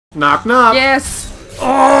Knock, knock. Yes.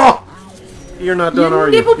 Oh! You're not done, are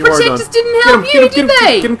you? Nipple protectors didn't help you, did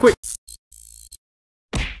they? Get him quick.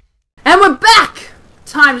 And we're back!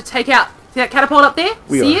 Time to take out that catapult up there.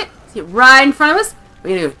 See it? See it right in front of us?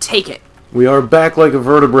 We're gonna go take it. We are back like a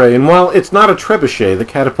vertebrae, and while it's not a trebuchet, the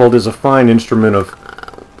catapult is a fine instrument of...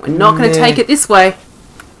 We're not gonna take it this way.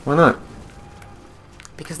 Why not?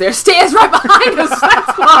 Because there are stairs right behind us,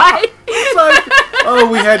 that's why! It's like, oh,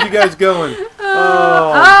 we had you guys going.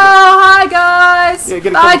 Oh, hi guys! Yeah,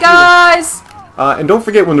 get a Bye couple guys! And don't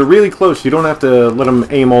forget, when they're really close, you don't have to let them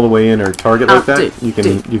aim all the way in or target like that. You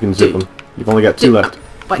can zip them. You've only got two left.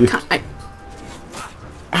 Wait, can't I...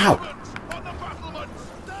 Ow!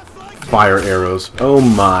 Fire arrows. Oh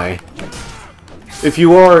my. If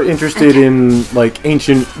you are interested in, like,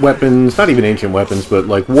 ancient weapons, not even ancient weapons, but,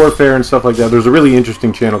 like, warfare and stuff like that, there's a really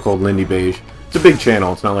interesting channel called Lindy Beige. It's a big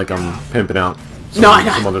channel. It's not like I'm pimping out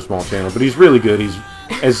some other small channel, but he's really good. He's,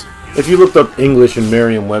 if you looked up English in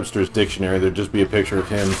Merriam-Webster's dictionary, there'd just be a picture of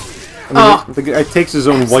him. I mean, the guy takes his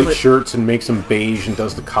own white shirts and makes them beige and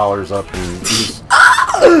does the collars up, and he's...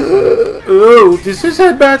 Oh, does his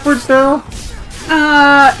head backwards now?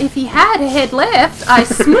 If he had a head left, I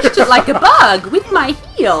smushed it like a bug with my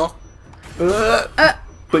heel.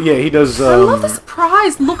 But yeah, he does, I love the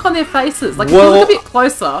surprised look on their faces. Like, if you look a bit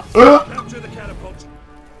closer.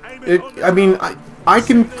 I mean, I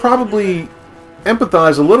can probably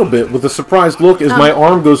empathize a little bit with the surprised look as my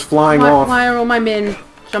arm goes flying off. Why are all my men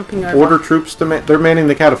jumping over? Order troops to they're manning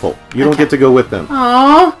the catapult. You don't get to go with them.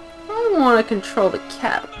 Oh, I want to control the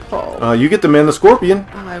catapult. You get to man the scorpion.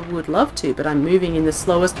 I would love to, but I'm moving in the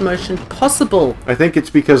slowest motion possible. I think it's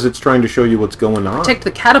because it's trying to show you what's going on. Protect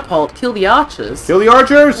the catapult, kill the archers. Kill the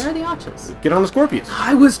archers! Where are the archers? Get on the scorpions.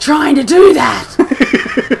 I was trying to do that!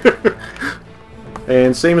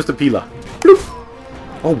 And same as the Pila.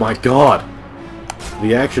 Oh my god.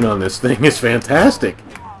 The action on this thing is fantastic.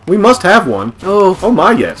 We must have one. Oh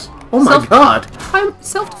my yes. Oh my god.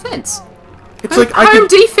 Self-defense. It's like home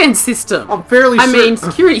defense system. I'm fairly certain.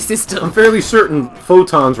 Security system. I'm fairly certain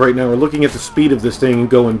photons right now are looking at the speed of this thing and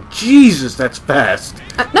going, Jesus, that's fast.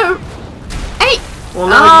 No. Hey. Well,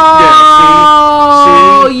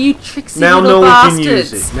 now see, you tricksy now little bastards. We can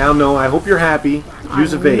use it. Now I hope you're happy.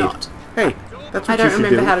 Use evade. Not. Hey, that's what I you don't should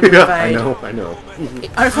remember do. how to do evade. I know.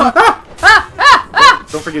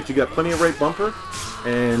 Don't forget, you got plenty of right bumper.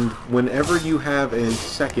 And whenever you have a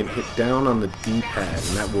second, hit down on the D-pad,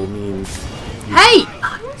 and that will mean... Hey!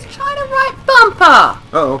 I was trying to right bumper!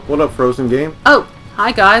 Uh-oh, what up, Frozen game? Oh,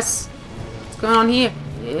 hi guys. What's going on here?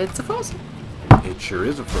 It's a Frozen. It sure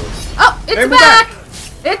is a Frozen. Oh, it's back!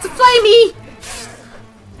 It's a Flamey!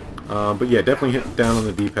 But yeah, definitely hit down on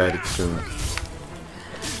the D-pad soon.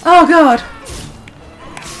 Oh god.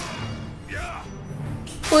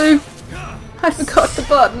 Blue. I forgot the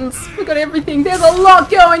buttons. Forgot everything. There's a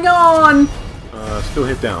lot going on. Still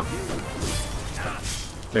hit down.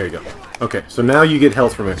 There you go. Okay, so now you get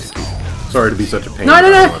health from it. Sorry to be such a pain.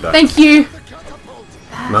 No. Thank you.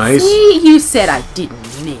 Nice. See, you said I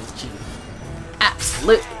didn't need you.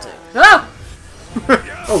 Absolutely. Oh!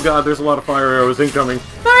 Oh god, there's a lot of fire arrows incoming.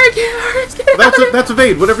 Marius, That's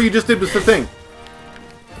evade. Whatever you just did was the thing.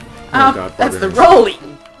 Oh god, that's the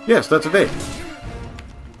rolling. Yes, that's evade.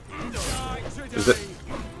 Is it?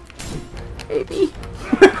 Maybe.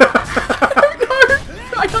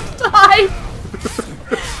 I don't die.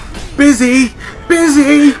 Busy!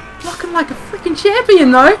 Blocking like a freaking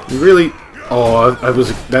champion, though. You really... Oh,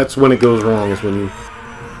 that's when it goes wrong, is when you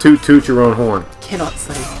toot your own horn. Cannot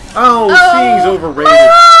see. Oh, seeing's overrated.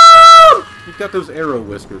 You've got those arrow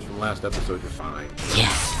whiskers from last episode, you're fine.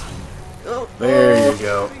 Yes. There you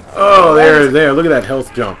go. Oh, there. Look at that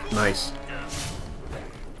health jump. Nice.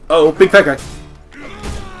 Oh, big fat guy.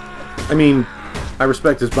 I mean, I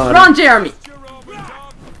respect his body. Ron Jeremy.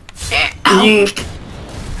 Yeek.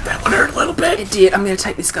 That one hurt a little bit. It did. I'm going to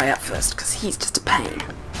take this guy out first, because he's just a pain.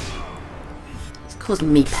 He's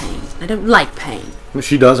causing me pain. I don't like pain.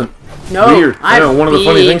 She doesn't. No. Weird. I know, one of the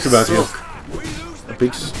funny things about you. A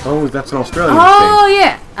big... Oh, that's an Australian thing. Oh,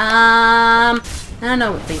 yeah. I don't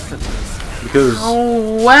know what these things is. Because...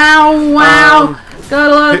 Oh, wow. Got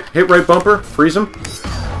a lot. Hit right bumper, freeze him.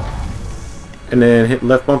 And then hit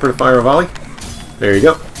left bumper to fire a volley. There you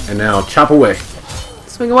go. And now chop away.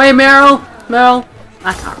 Swing away, Meryl.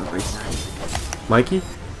 I can't remember his name. Mikey?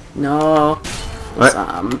 No.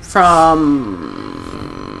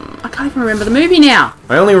 From... I can't even remember the movie now.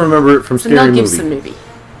 I only remember it from Scary Movie. The Mel Gibson movie.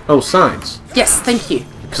 Oh, Signs. Yes, thank you.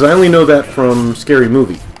 Because I only know that from Scary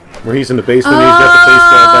Movie. Where he's in the basement and he's got the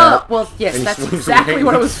baseball bat. Well, yes, that's exactly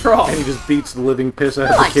what it was from. And he just beats the living piss out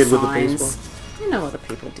of the kid with the baseball. know other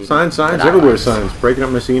people did. Signs, everywhere signs. Breaking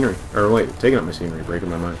up my scenery. Or wait, taking up my scenery, breaking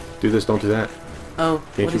my mind. Do this, don't do that. Oh,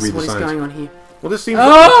 Can't you read the signs? What is going on here? Well, this seems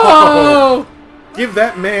Oh! Give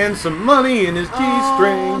that man some money in his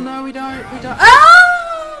G-string. Oh, no, we don't.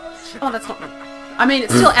 Oh! Oh, that's not... I mean,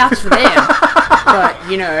 it's still out for them. But,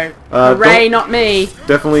 you know, hooray, not me.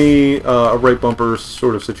 Definitely a right bumper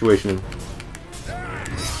sort of situation.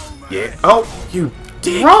 Yeah. Oh, you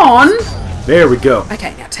dick. Ron! There we go.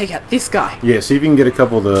 Okay, now take out this guy. Yeah, see if you can get a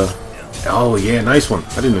couple of the... Oh, yeah, nice one.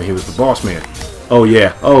 I didn't know he was the boss man. Oh,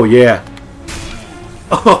 yeah. Oh, yeah.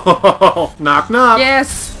 Oh, knock, knock.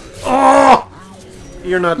 Yes. Oh!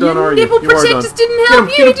 You're not done, are you? Nipple protectors didn't help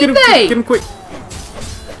you, did they? Get him quick.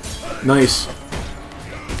 Nice.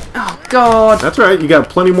 Oh, God. That's right. You got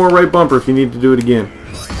plenty more right bumper if you need to do it again.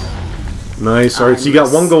 Nice. All right, so you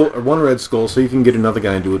got one red skull, so you can get another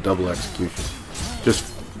guy and do a double execution.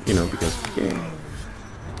 Just, you know, because...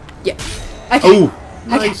 Yeah. Okay. Oh,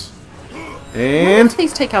 nice. Okay. And...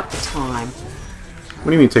 These take up the time. What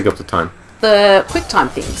do you mean take up the time? The quick time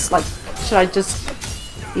things. Like, should I just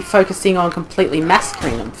be focusing on completely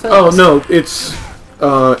massacring them first? Oh, no. It's...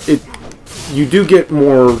 You do get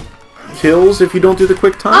more... kills if you don't do the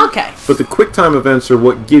quick time. Okay. But the quick time events are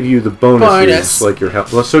what give you the bonuses, like your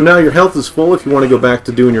health. So now your health is full if you want to go back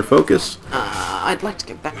to doing your focus. I'd like to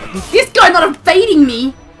get back. This guy not evading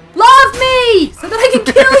me! Love me! So that I can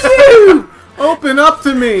kill you! Open up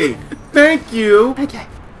to me! Thank you! Okay.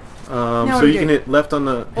 So you can hit left on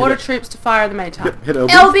the... Order troops to fire the main time. Hit LB.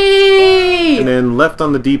 LB! And then left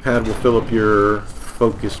on the D-pad will fill up your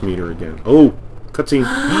focus meter again. Oh! Cutscene.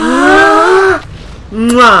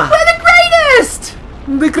 Mwah! We're the greatest!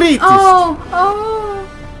 The greatest! Oh!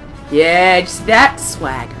 Yeah, just that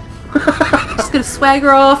swagger. Just gonna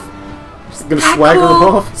swagger off. Just gonna swagger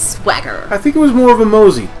off? Swagger. I think it was more of a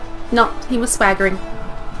mosey. No, he was swaggering.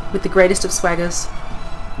 With the greatest of swaggers.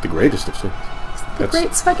 The greatest of swaggers. The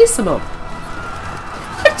Great Swagisamo.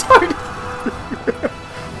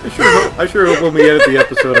 I sure hope when we edit the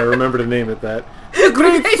episode I remember to name it that. The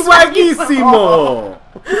Great Swagisamo!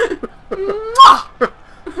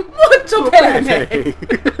 Molto bene!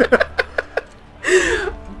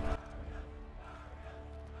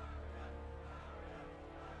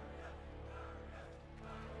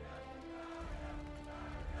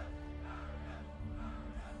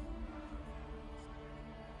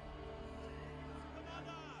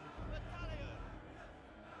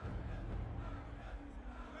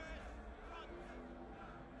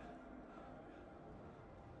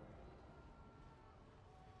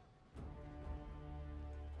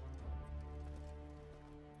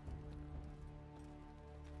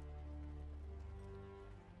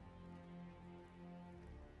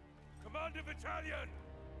 Commander Battalion!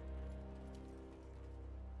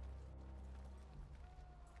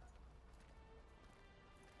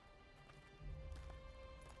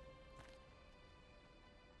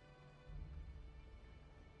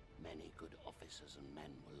 Many good officers and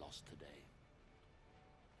men were lost today.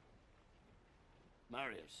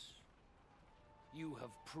 Marius, you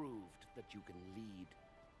have proved that you can lead.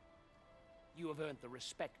 You have earned the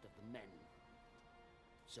respect of the men.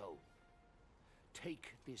 So,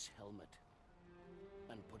 take this helmet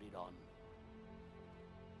and put it on.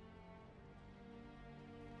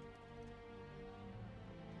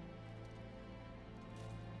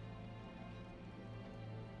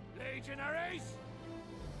 Legionaries!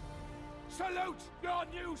 Salute your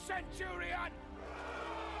new centurion!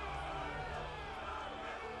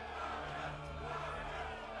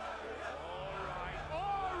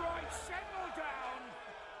 All right, settle down!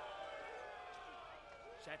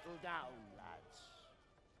 Settle down, lads.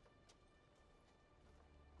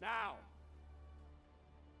 Now,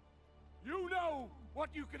 you know what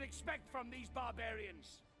you can expect from these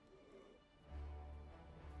barbarians.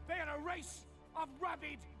 They are a race of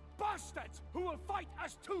rabid bastards who will fight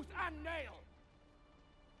us tooth and nail.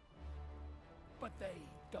 But they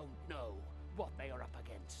don't know what they are up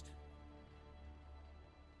against.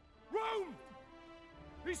 Rome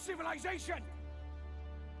is civilization.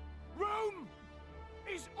 Rome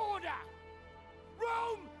is order.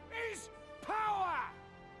 Rome is power.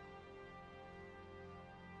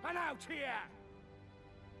 And out here,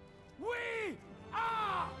 we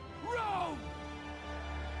are Rome!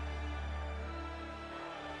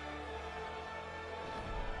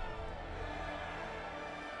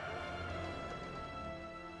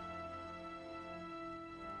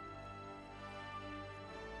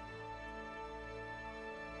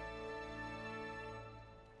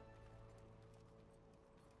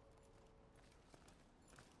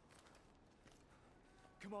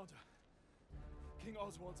 Commander, King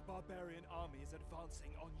Oswald's barbarian army is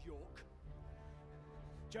advancing on York.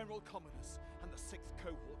 General Commodus and the 6th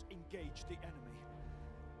cohort engaged the enemy,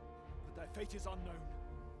 but their fate is unknown.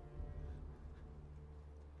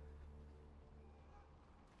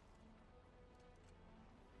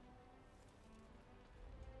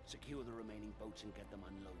 Secure the remaining boats and get them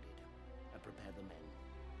unloaded, and prepare the men.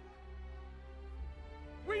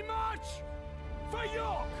 We march for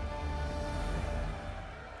York!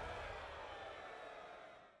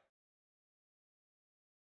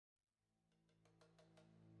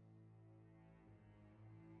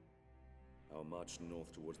 Our march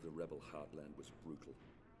north towards the rebel heartland was brutal.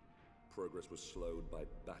 Progress was slowed by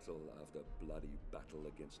battle after bloody battle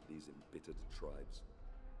against these embittered tribes.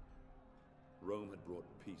 Rome had brought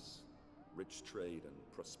peace, rich trade, and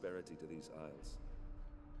prosperity to these isles.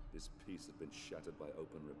 This peace had been shattered by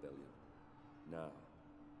open rebellion. Now,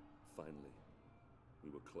 finally,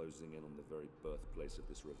 we were closing in on the very birthplace of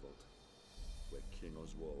this revolt, where King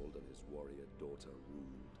Oswald and his warrior daughter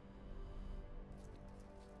ruled.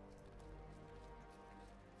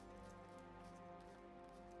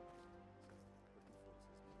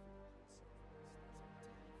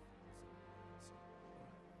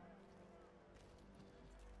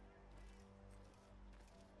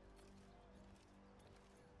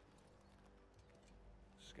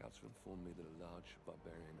 Scouts have informed me that a large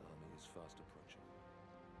barbarian army is fast approaching.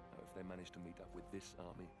 Now, if they manage to meet up with this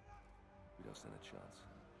army, we don't stand a chance.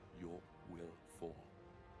 York will fall.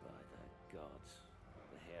 By the gods,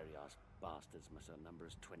 the hairy-ass bastards must outnumber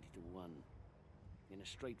us 20 to 1. In a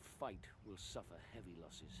straight fight, we'll suffer heavy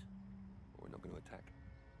losses. Or we're not going to attack.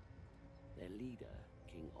 Their leader,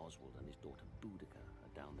 King Oswald, and his daughter Boudica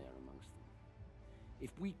are down there amongst them.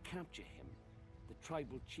 If we capture him, the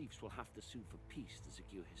tribal chiefs will have to sue for peace to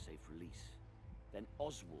secure his safe release. Then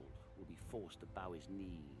Oswald will be forced to bow his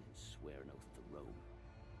knee and swear an oath to Rome.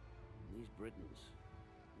 And these Britons,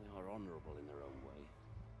 they are honorable in their own way.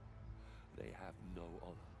 They have no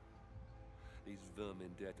honor. These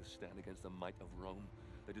vermin dare to stand against the might of Rome.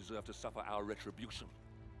 They deserve to suffer our retribution.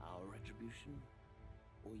 Our retribution?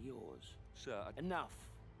 Or yours? Sir, Enough!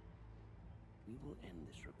 We will end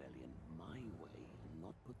this rebellion my way and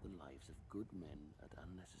not put the lives of good men at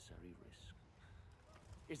unnecessary risk.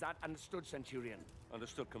 Is that understood, Centurion?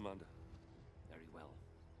 Understood, Commander. Very well.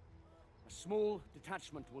 A small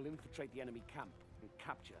detachment will infiltrate the enemy camp and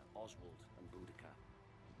capture Oswald and Boudica.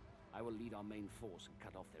 I will lead our main force and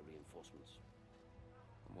cut off their reinforcements.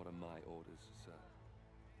 And what are my orders, sir?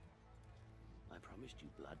 I promised you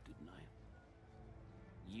blood, didn't I?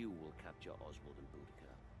 You will capture Oswald and Boudica.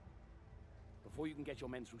 Before you can get your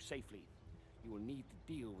men through safely, you will need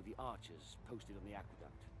to deal with the archers posted on the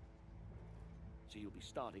aqueduct. So you'll be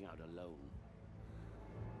starting out alone.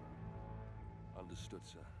 Understood,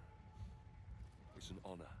 sir. It's an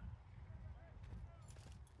honor.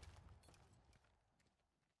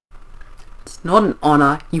 It's not an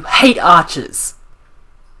honor. You hate archers.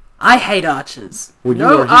 I hate archers. Well, you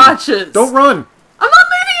no are archers. Don't run. I'm not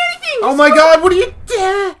moving anything. Oh my God! What are you?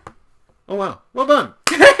 Oh wow! Well done.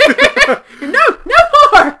 No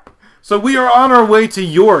more. So we are on our way to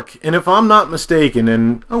York, and if I'm not mistaken,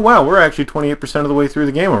 and oh wow, we're actually 28% of the way through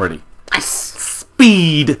the game already. Nice.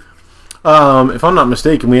 Speed. If I'm not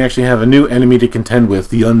mistaken, we actually have a new enemy to contend with: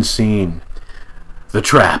 the Unseen, the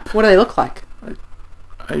Trap. What do they look like?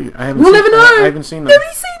 I haven't. We'll never know. I haven't seen them.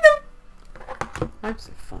 Nobody's seen them. I'm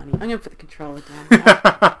so funny. I'm gonna put the controller down.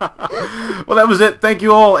 Well, that was it. Thank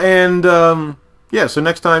you all, and yeah. So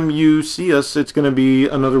next time you see us, it's going to be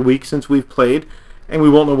another week since we've played, and we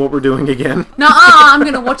won't know what we're doing again. I'm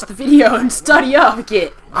gonna watch the video and study up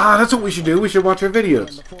again. That's what we should do. We should watch our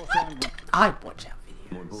videos. I watch our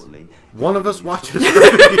videos. One of us watches our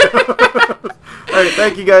videos. All right.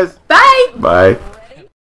 Thank you, guys. Bye. Bye.